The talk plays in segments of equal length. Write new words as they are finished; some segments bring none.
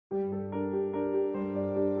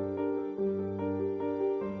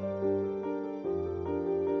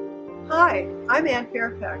Hi, I'm Anne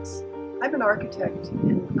Fairfax. I'm an architect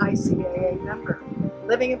and ICAA member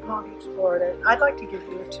living in Palm Beach, Florida. I'd like to give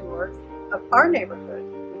you a tour of our neighborhood,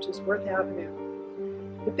 which is Worth Avenue.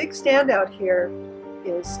 The big standout here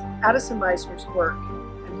is Addison Mizner's work,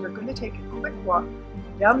 and we're going to take a quick walk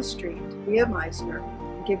down the street Via Mizner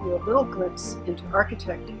and give you a little glimpse into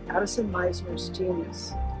architect Addison Mizner's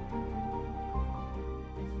genius.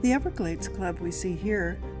 The Everglades Club we see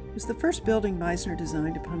here was the first building Mizner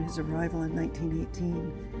designed upon his arrival in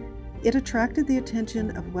 1918. It attracted the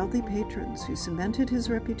attention of wealthy patrons who cemented his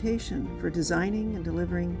reputation for designing and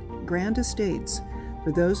delivering grand estates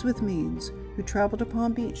for those with means who traveled to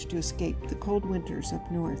Palm Beach to escape the cold winters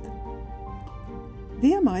up north.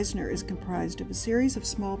 Via Mizner is comprised of a series of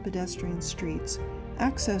small pedestrian streets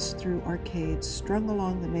accessed through arcades strung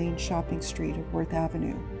along the main shopping street of Worth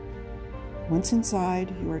Avenue. Once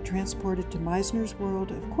inside, you are transported to Mizner's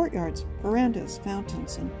world of courtyards, verandas,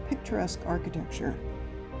 fountains, and picturesque architecture.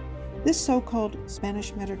 This so-called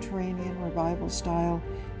Spanish Mediterranean revival style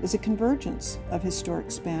is a convergence of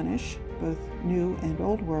historic Spanish, both New and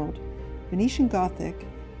Old World, Venetian Gothic,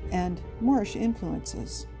 and Moorish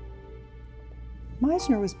influences.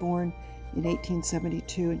 Mizner was born in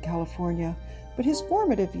 1872 in California, but his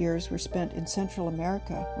formative years were spent in Central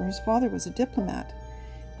America, where his father was a diplomat.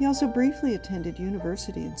 He also briefly attended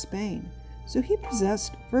university in Spain, so he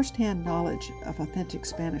possessed first-hand knowledge of authentic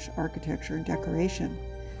Spanish architecture and decoration.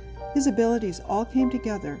 His abilities all came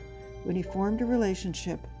together when he formed a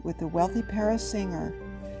relationship with the wealthy Paris singer,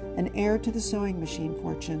 an heir to the sewing machine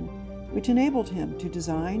fortune, which enabled him to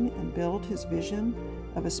design and build his vision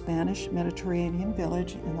of a Spanish Mediterranean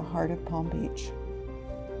village in the heart of Palm Beach.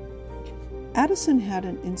 Addison had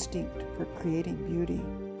an instinct for creating beauty,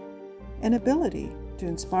 an ability to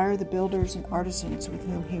inspire the builders and artisans with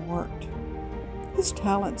whom he worked. His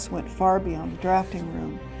talents went far beyond the drafting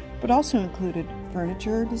room, but also included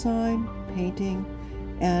furniture design, painting,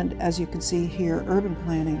 and, as you can see here, urban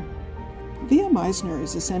planning. Via Mizner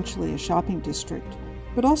is essentially a shopping district,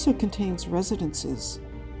 but also contains residences.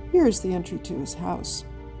 Here is the entry to his house,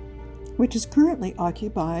 which is currently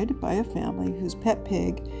occupied by a family whose pet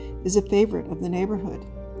pig is a favorite of the neighborhood.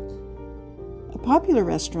 A popular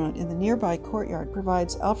restaurant in the nearby courtyard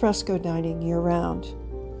provides alfresco dining year-round.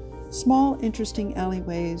 Small, interesting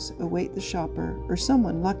alleyways await the shopper or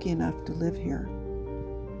someone lucky enough to live here.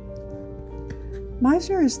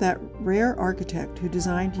 Mizner is that rare architect who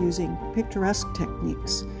designed using picturesque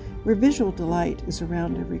techniques, where visual delight is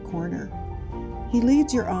around every corner. He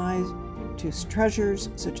leads your eyes to treasures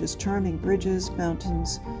such as charming bridges,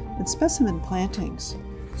 fountains, and specimen plantings,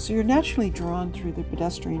 so you're naturally drawn through the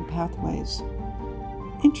pedestrian pathways.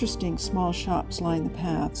 Interesting small shops line the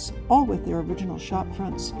paths, all with their original shop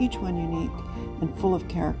fronts, each one unique and full of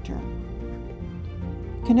character.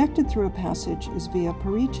 Connected through a passage is Via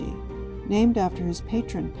Parigi, named after his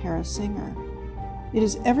patron Paris singer. It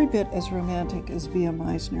is every bit as romantic as Via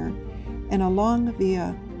Mizner, and a long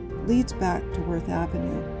via leads back to Worth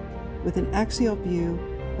Avenue with an axial view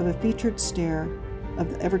of a featured stair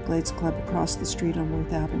of the Everglades Club across the street on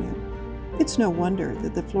Worth Avenue. It's no wonder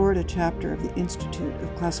that the Florida chapter of the Institute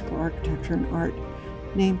of Classical Architecture and Art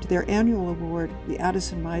named their annual award the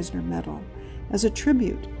Addison Mizner Medal as a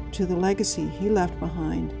tribute to the legacy he left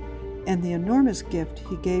behind and the enormous gift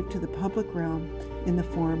he gave to the public realm in the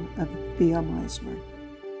form of Via Mizner.